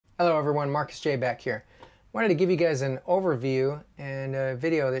Hello everyone, Marcus J back here. Wanted to give you guys an overview and a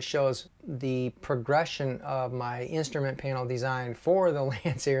video that shows the progression of my instrument panel design for the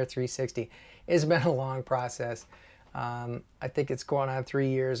Lancair 360. It's been a long process. I think it's going on 3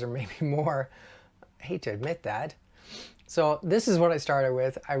 years or maybe more. I hate to admit that. So this is what I started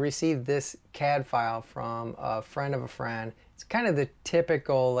with. I received this CAD file from a friend of a friend. It's kind of the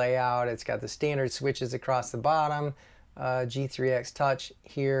typical layout. It's got the standard switches across the bottom, G3X touch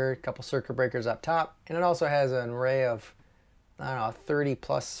here, a couple circuit breakers up top, and it also has an array of, I don't know, 30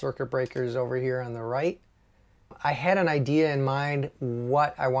 plus circuit breakers over here on the right. I had an idea in mind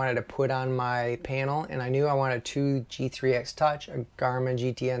what I wanted to put on my panel, and I knew I wanted 2 G3X touch, a Garmin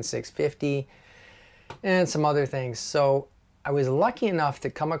GTN 650, and some other things. So I was lucky enough to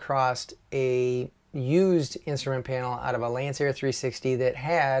come across a used instrument panel out of a Lancair 360 that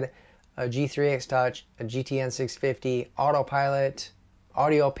had a G3X touch, a GTN 650, autopilot,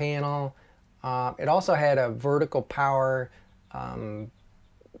 audio panel. It also had a vertical power,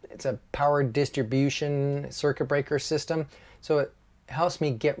 it's a power distribution circuit breaker system. So it helps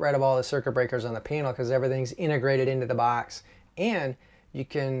me get rid of all the circuit breakers on the panel because everything's integrated into the box. And you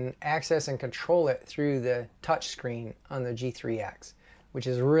can access and control it through the touch screen on the G3X, which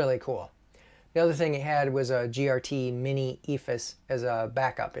is really cool. The other thing it had was a GRT Mini EFIS as a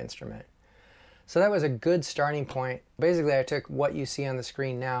backup instrument. So that was a good starting point. Basically, I took what you see on the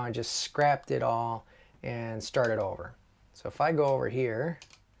screen now and just scrapped it all and started over. So if I go over here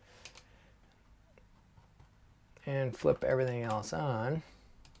and flip everything else on,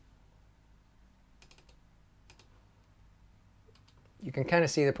 you can kind of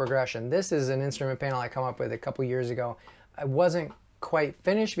see the progression. This is an instrument panel I come up with a couple years ago. I wasn't quite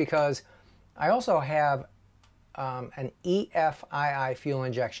finished because I also have an EFII fuel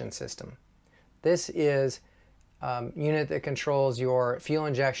injection system. This is a unit that controls your fuel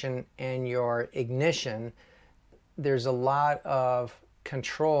injection and your ignition. There's a lot of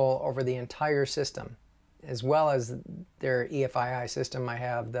control over the entire system. As well as their EFII system, I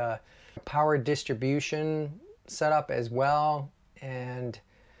have the power distribution set up as well, and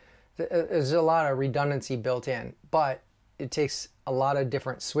there's a lot of redundancy built in, but it takes a lot of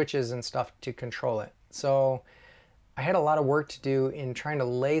different switches and stuff to control it. So I had a lot of work to do in trying to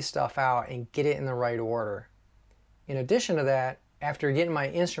lay stuff out and get it in the right order. In addition to that, after getting my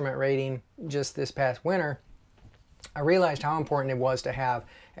instrument rating just this past winter, I realized how important it was to have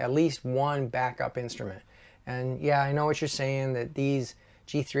at least one backup instrument. And yeah, I know what you're saying, that these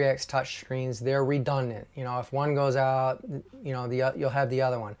G3X touch screens, they're redundant. You know, if one goes out, you know, you'll have the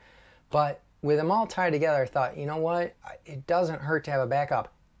other one. But with them all tied together, I thought, you know what, it doesn't hurt to have a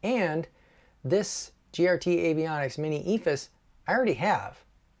backup. And this GRT Avionics Mini EFIS, I already have.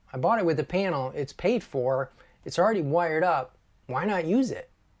 I bought it with the panel, it's paid for, it's already wired up. Why not use it?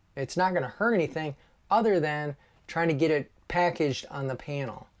 It's not going to hurt anything other than trying to get it packaged on the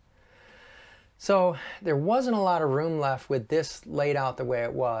panel. So there wasn't a lot of room left with this laid out the way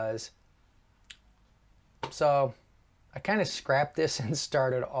it was. So I kind of scrapped this and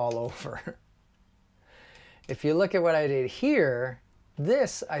started all over. If you look at what I did here,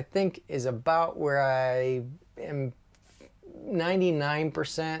 this I think is about where I am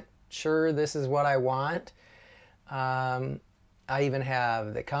 99% sure this is what I want. I even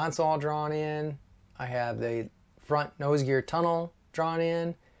have the console drawn in. I have the front nose gear tunnel drawn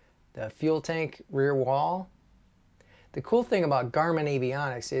in, the fuel tank rear wall. The cool thing about Garmin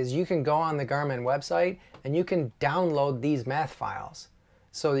Avionics is you can go on the Garmin website and you can download these math files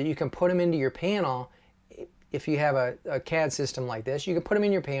so that you can put them into your panel. If you have a CAD system like this, you can put them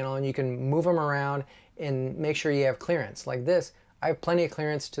in your panel and you can move them around and make sure you have clearance. Like this, I have plenty of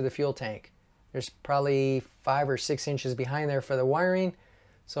clearance to the fuel tank. There's probably 5 or 6 inches behind there for the wiring,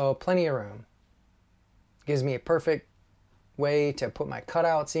 so plenty of room. Gives me a perfect way to put my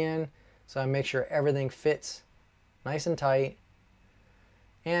cutouts in, so I make sure everything fits nice and tight.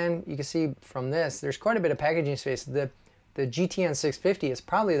 And you can see from this, there's quite a bit of packaging space. The GTN 650 is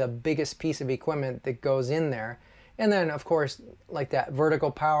probably the biggest piece of equipment that goes in there. And then, of course, like that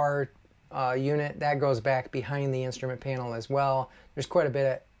vertical power unit, that goes back behind the instrument panel as well. There's quite a bit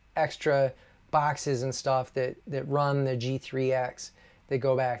of extra boxes and stuff that run the G3X that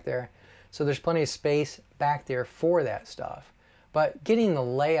go back there. So there's plenty of space back there for that stuff. But getting the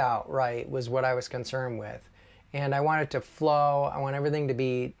layout right was what I was concerned with. And I want it to flow. I want everything to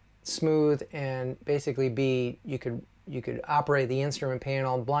be smooth and basically be, you could operate the instrument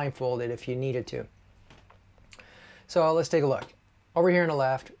panel blindfolded if you needed to. So let's take a look. Over here on the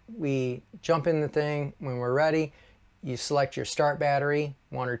left, we jump in the thing. When we're ready, you select your start battery,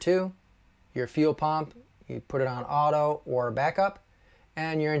 1 or 2, your fuel pump, you put it on auto or backup,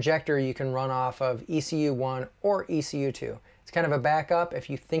 And your injector you can run off of ECU 1 or ECU 2. It's kind of a backup.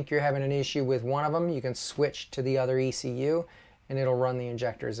 If you think you're having an issue with one of them, you can switch to the other ECU and it'll run the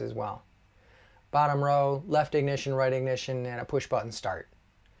injectors as well. Bottom row, left ignition, right ignition, and a push button start.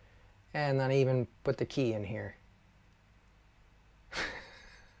 And then I even put the key in here.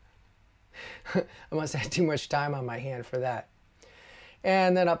 I must have had too much time on my hand for that.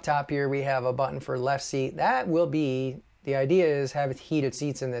 And then up top here we have a button for left seat. That will be, the idea is have heated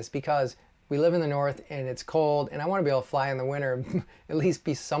seats in this because we live in the north and it's cold and I want to be able to fly in the winter, at least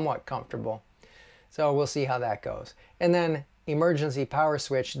be somewhat comfortable. So we'll see how that goes. And then emergency power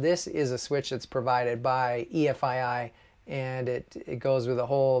switch. This is a switch that's provided by EFII and it goes with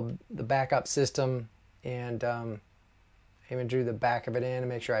the backup system, and I even drew the back of it in to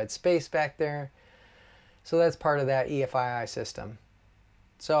make sure I had space back there. So that's part of that EFII system.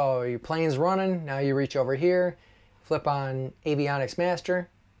 So your plane's running, now you reach over here, flip on Avionics Master,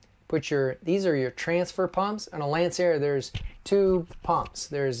 these are your transfer pumps. On a Lancair there's 2 pumps.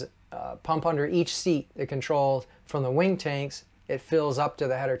 There's a pump under each seat that controls from the wing tanks, it fills up to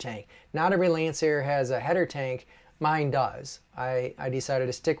the header tank. Not every Lancair has a header tank, mine does. I decided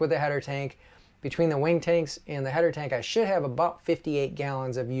to stick with the header tank. Between the wing tanks and the header tank I should have about 58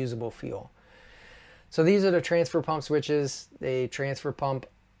 gallons of usable fuel. So these are the transfer pump switches. They transfer pump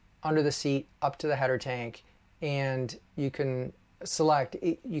under the seat up to the header tank, and you can select,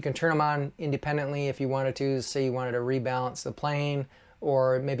 you can turn them on independently if you wanted to. Say you wanted to rebalance the plane,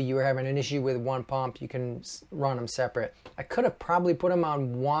 or maybe you were having an issue with one pump, you can run them separate. I could have probably put them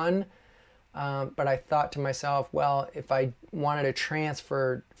on one, but I thought to myself, well, if I wanted to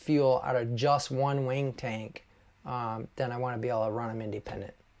transfer fuel out of just one wing tank, then I want to be able to run them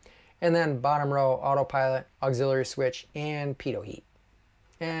independent. And then bottom row, autopilot, auxiliary switch, and pitot heat.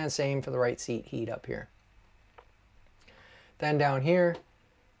 And same for the right seat heat up here. Then down here,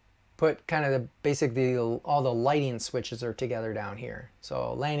 put kind of basically all the lighting switches are together down here.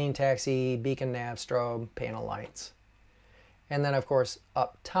 So landing, taxi, beacon, nav, strobe, panel lights. And then of course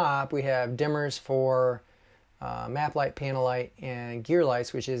up top we have dimmers for map light, panel light, and gear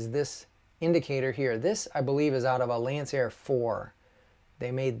lights, which is this indicator here. This I believe is out of a Lancair 4.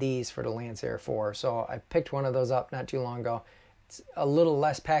 They made these for the Lancair 4. So I picked one of those up not too long ago. It's a little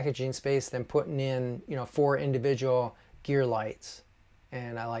less packaging space than putting in, 4 individual gear lights.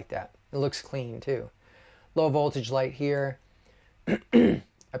 And I like that. It looks clean too. Low voltage light here.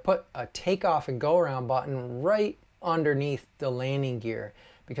 I put a takeoff and go around button right underneath the landing gear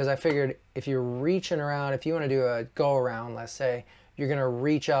because I figured if you're reaching around, if you want to do a go around, let's say, you're going to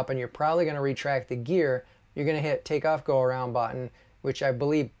reach up and you're probably going to retract the gear, you're going to hit takeoff go around button, which I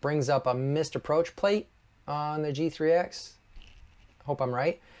believe brings up a missed approach plate on the G3X. Hope I'm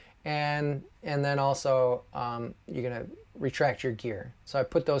right. And then also you're going to retract your gear. So I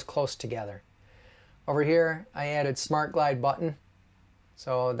put those close together. Over here I added Smart Glide button.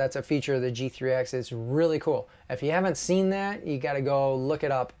 So that's a feature of the G3X. It's really cool. If you haven't seen that, you got to go look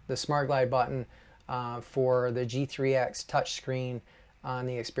it up, the Smart Glide button for the G3X touchscreen on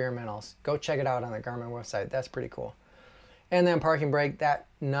the experimentals. Go check it out on the Garmin website. That's pretty cool. And then parking brake, that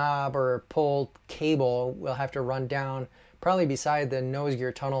knob or pull cable will have to run down probably beside the nose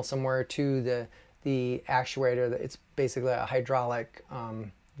gear tunnel somewhere to the actuator. It's basically a hydraulic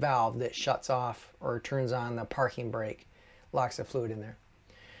valve that shuts off or turns on the parking brake, locks the fluid in there.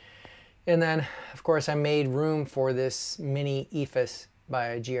 And then, of course, I made room for this mini EFIS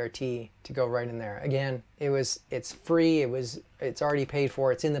by GRT to go right in there. Again, it's free. It's already paid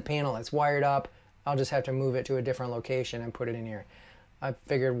for. It's in the panel. It's wired up. I'll just have to move it to a different location and put it in here. I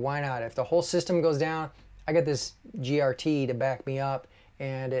figured, why not? If the whole system goes down, I got this GRT to back me up,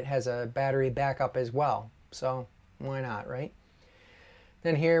 and it has a battery backup as well. So why not, right?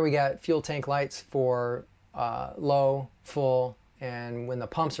 Then here we got fuel tank lights for low, full, and when the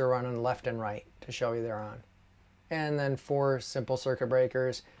pumps are running left and right to show you they're on. And then 4 simple circuit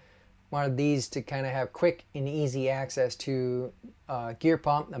breakers. Wanted these to kind of have quick and easy access to gear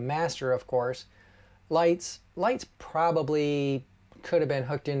pump, the master of course. Lights probably could have been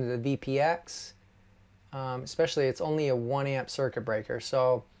hooked into the VPX, especially it's only a 1 amp circuit breaker,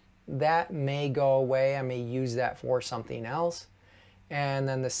 so that may go away. I may use that for something else. And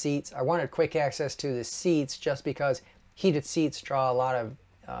then the seats, I wanted quick access to the seats just because heated seats draw a lot of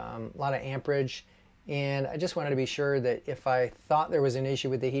amperage, and I just wanted to be sure that if I thought there was an issue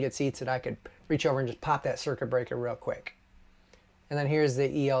with the heated seats that I could reach over and just pop that circuit breaker real quick. And then here's the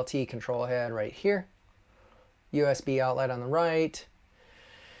ELT control head right here. USB outlet on the right.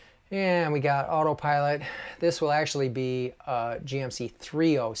 And we got autopilot. This will actually be GMC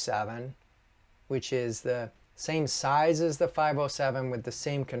 307, which is the same size as the 507 with the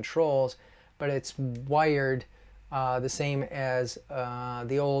same controls, but it's wired the same as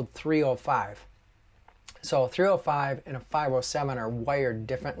the old 305. So 305 and a 507 are wired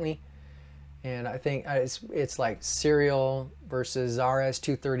differently, and I think it's like serial versus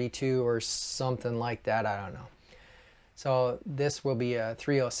RS-232 or something like that. I don't know. So this will be a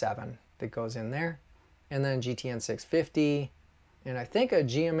 307 that goes in there, and then GTN 650, and I think a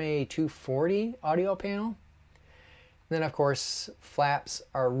GMA 240 audio panel. And then of course flaps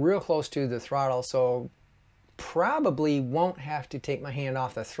are real close to the throttle, so probably won't have to take my hand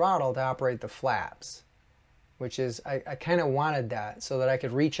off the throttle to operate the flaps, which is, I kind of wanted that so that I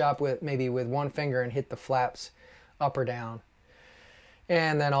could reach up with maybe with one finger and hit the flaps up or down.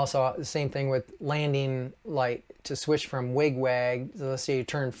 And then also the same thing with landing light to switch from wig-wag. So let's say you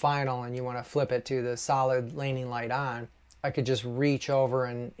turn final and you want to flip it to the solid landing light on. I could just reach over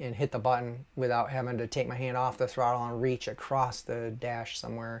and hit the button without having to take my hand off the throttle and reach across the dash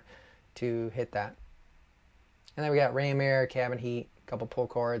somewhere to hit that. And then we got ram air, cabin heat, a couple pull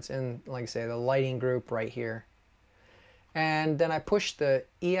cords, and like I say, the lighting group right here. And then I pushed the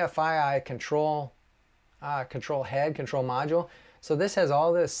EFII control head, control module. So this has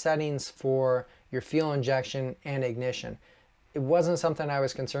all the settings for your fuel injection and ignition. It wasn't something I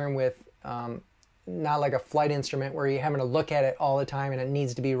was concerned with, not like a flight instrument where you're having to look at it all the time and it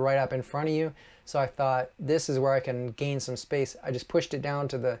needs to be right up in front of you. So I thought this is where I can gain some space. I just pushed it down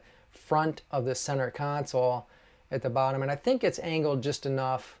to the front of the center console at the bottom, and I think it's angled just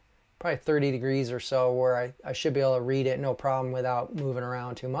enough, probably 30 degrees or so, where I should be able to read it no problem without moving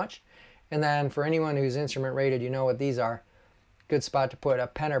around too much. And then for anyone who's instrument rated, you know what these are. Good spot to put a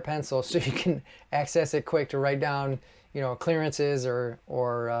pen or pencil so you can access it quick to write down, you know, clearances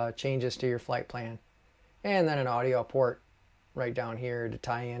or changes to your flight plan. And then an audio port right down here to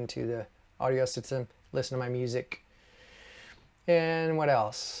tie into the audio system, listen to my music. And what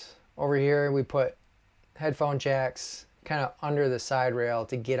else? Over here we put headphone jacks kind of under the side rail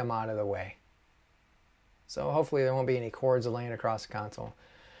to get them out of the way. So hopefully there won't be any cords laying across the console.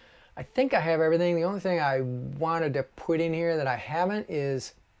 I think I have everything. The only thing I wanted to put in here that I haven't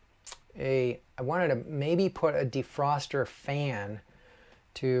is I wanted to maybe put a defroster fan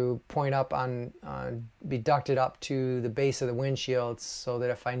to point up on, be ducted up to the base of the windshield so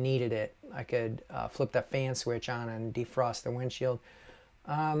that if I needed it, I could flip that fan switch on and defrost the windshield.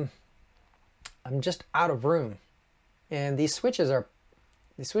 I'm just out of room, and these switches are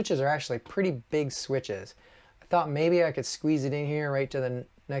actually pretty big switches. I thought maybe I could squeeze it in here right to the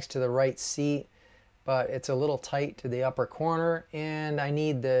next to the right seat, but it's a little tight to the upper corner, and I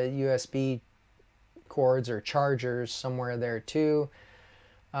need the USB cords or chargers somewhere there too.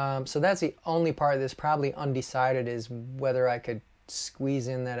 So that's the only part that's probably undecided, is whether I could squeeze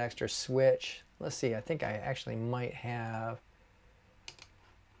in that extra switch. Let's see, I think I actually might have.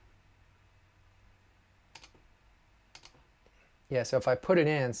 Yeah, so if I put it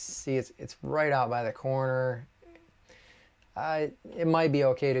in, see it's right out by the corner. It might be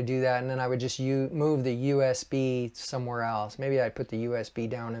okay to do that, and then I would just move the USB somewhere else. Maybe I'd put the USB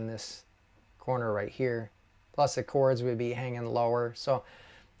down in this corner right here. Plus the cords would be hanging lower. So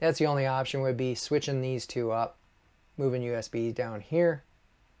that's the only option, would be switching these two up, moving USB down here.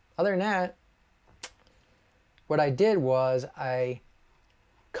 Other than that, what I did was I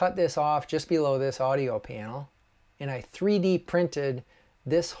cut this off just below this audio panel, and I 3D printed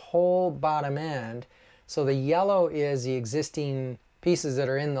this whole bottom end. So the yellow is the existing pieces that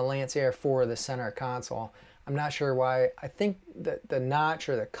are in the Lancair for the center console. I'm not sure why. I think that the notch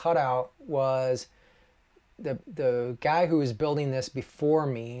or the cutout was the guy who was building this before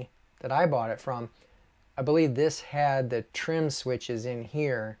me that I bought it from. I believe this had the trim switches in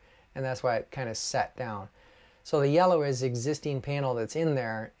here, and that's why it kind of sat down. So the yellow is the existing panel that's in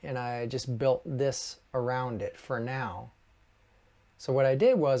there, and I just built this around it for now. So what I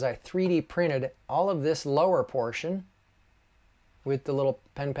did was I 3D printed all of this lower portion with the little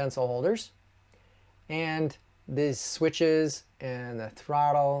pen pencil holders, and these switches and the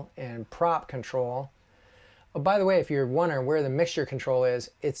throttle and prop control. Oh, by the way, if you're wondering where the mixture control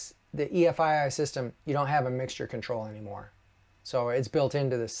is, it's the EFII system. You don't have a mixture control anymore. So it's built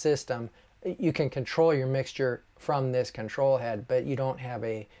into the system. You can control your mixture from this control head, but you don't have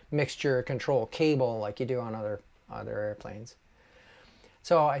a mixture control cable like you do on other airplanes.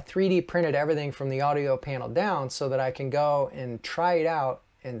 So I 3D printed everything from the audio panel down so that I can go and try it out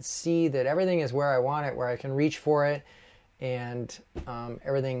and see that everything is where I want it, where I can reach for it, and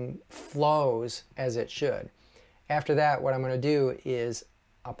everything flows as it should. After that, what I'm going to do is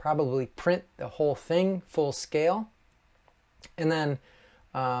I'll probably print the whole thing full scale, and then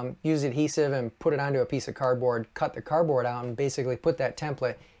use adhesive and put it onto a piece of cardboard, cut the cardboard out, and basically put that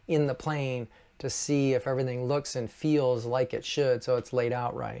template in the plane to see if everything looks and feels like it should, so it's laid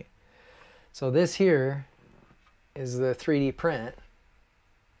out right. So this here is the 3D print.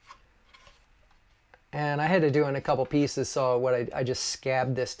 And I had to do it in a couple pieces, so what I just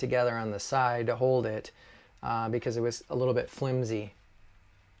scabbed this together on the side to hold it because it was a little bit flimsy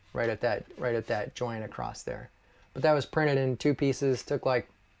right at that joint across there. But that was printed in 2 pieces, took like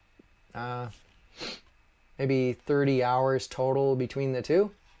maybe 30 hours total between the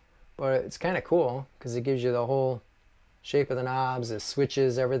 2. But it's kind of cool because it gives you the whole shape of the knobs, the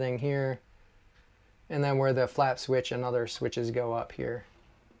switches, everything here. And then where the flap switch and other switches go up here.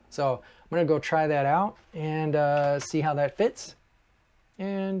 So I'm going to go try that out and see how that fits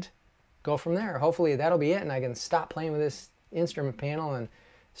and go from there. Hopefully that'll be it and I can stop playing with this instrument panel and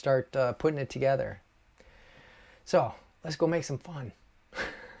start putting it together. So let's go make some fun.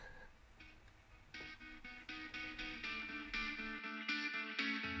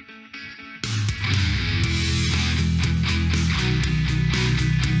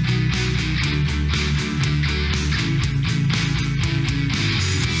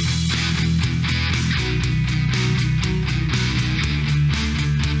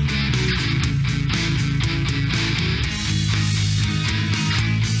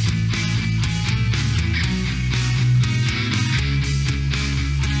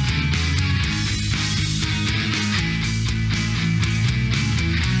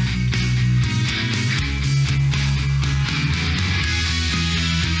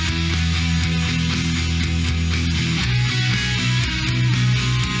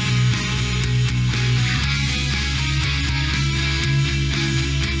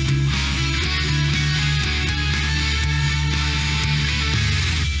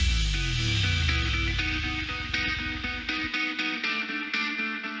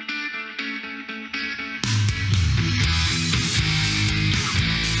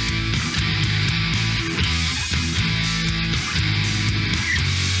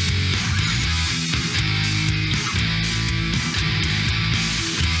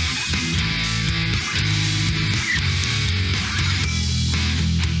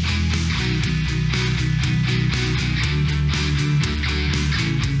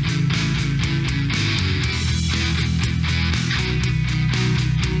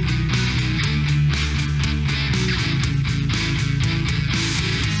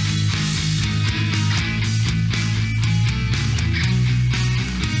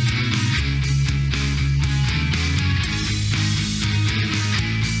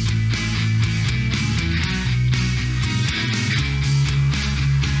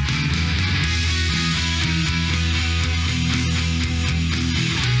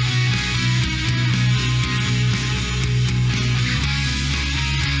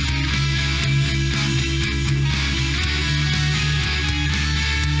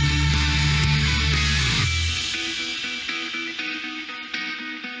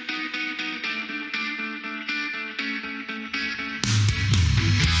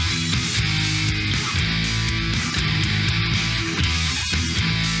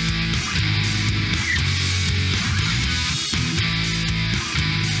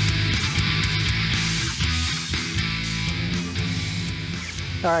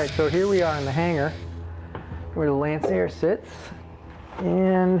 All right, so here we are in the hangar where the Lancair sits,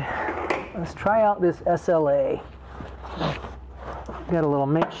 and let's try out this SLA. Got a little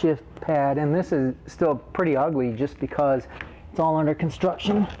makeshift pad, and this is still pretty ugly just because it's all under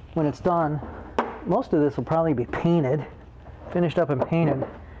construction. When it's done, most of this will probably be painted, finished up and painted,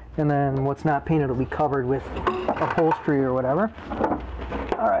 and then what's not painted will be covered with upholstery or whatever.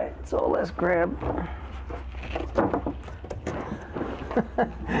 All right, so let's grab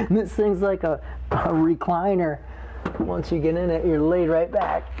this thing's like a recliner. Once you get in it, you're laid right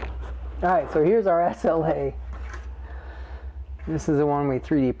back. All right, so here's our SLA. This is the one we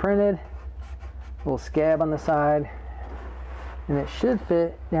 3D printed. A little scab on the side, and it should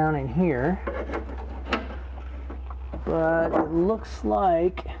fit down in here. But it looks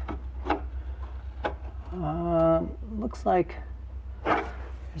like there's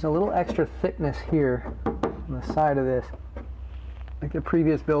a little extra thickness here on the side of this. Like the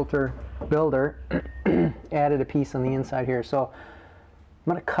previous builder added a piece on the inside here. So I'm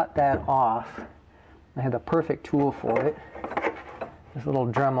going to cut that off. I have the perfect tool for it. This little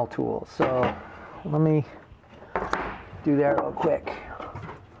Dremel tool. So let me do that real quick.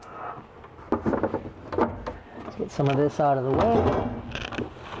 Let's get some of this out of the way,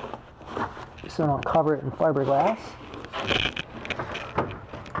 so I don't cover it in fiberglass.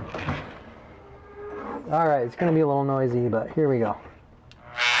 All right, it's going to be a little noisy, but here we go.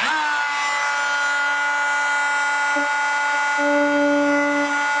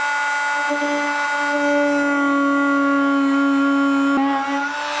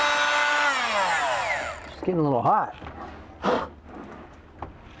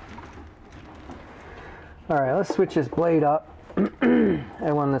 let's switch this blade up. I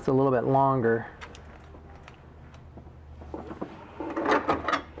have one that's a little bit longer.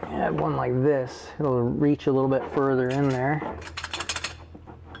 I have one like this. It'll reach a little bit further in there.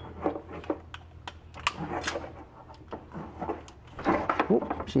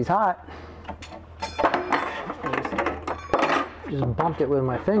 Oop, she's hot. Just bumped it with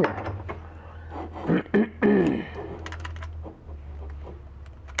my finger.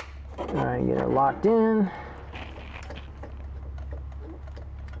 All right, get it locked in.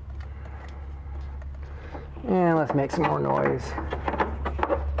 And let's make some more noise.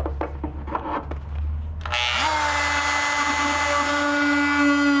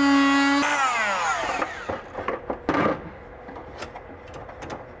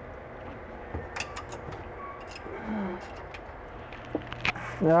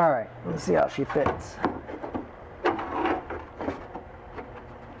 All right, let's see how she fits.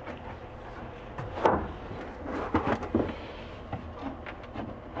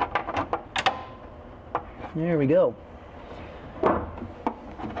 There we go.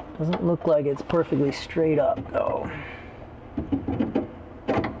 Doesn't look like it's perfectly straight up though.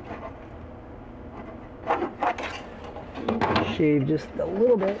 Shave just a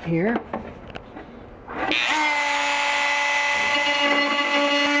little bit here.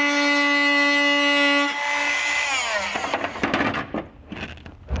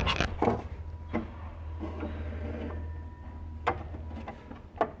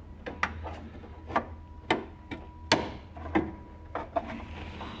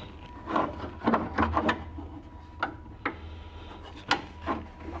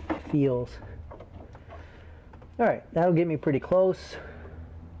 Feels. All right, that'll get me pretty close.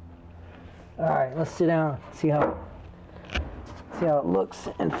 All right, let's sit down, see how it looks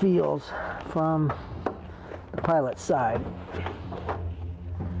and feels from the pilot side.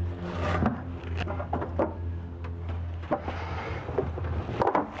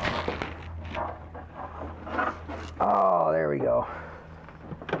 Oh, there we go.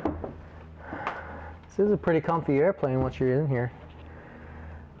 This is a pretty comfy airplane once you're in here.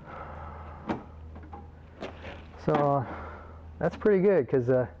 So that's pretty good because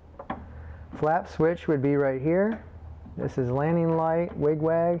the flap switch would be right here. This is landing light,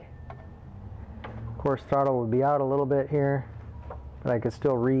 wig-wag. Of course, throttle would be out a little bit here, but I could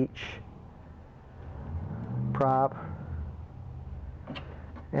still reach. Prop.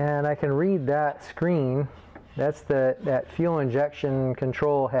 And I can read that screen. That's that fuel injection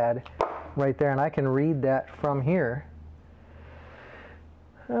control head right there, and I can read that from here.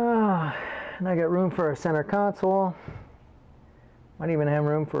 And I got room for a center console. Might even have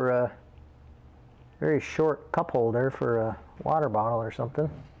room for a very short cup holder for a water bottle or something.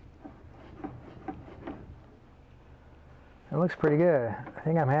 It looks pretty good. I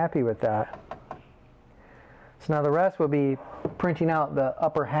think I'm happy with that. So now the rest will be printing out the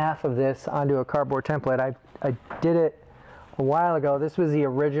upper half of this onto a cardboard template. I did it a while ago. This was the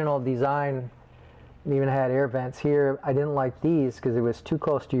original design. It even had air vents here. I didn't like these because it was too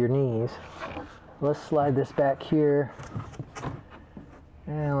close to your knees. Let's slide this back here.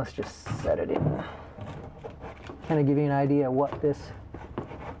 And let's just set it in. Kind of give you an idea of what this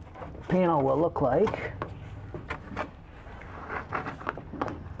panel will look like.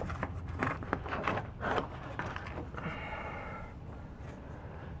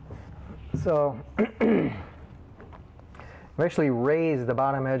 So, I've actually raised the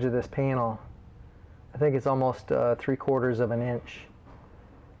bottom edge of this panel. I think it's almost 3/4 of an inch.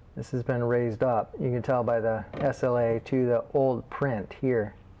 This has been raised up. You can tell by the SLA to the old print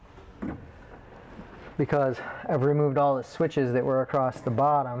here. Because I've removed all the switches that were across the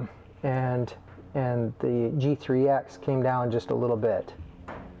bottom, and the G3X came down just a little bit.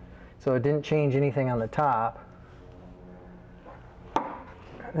 So it didn't change anything on the top.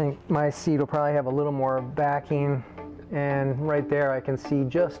 I think my seat will probably have a little more backing, and right there I can see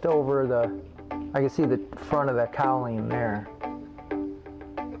just over I can see the front of the cowling there.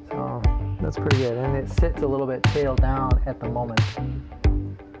 So that's pretty good, and it sits a little bit tail down at the moment.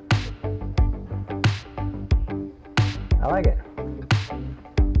 I like it.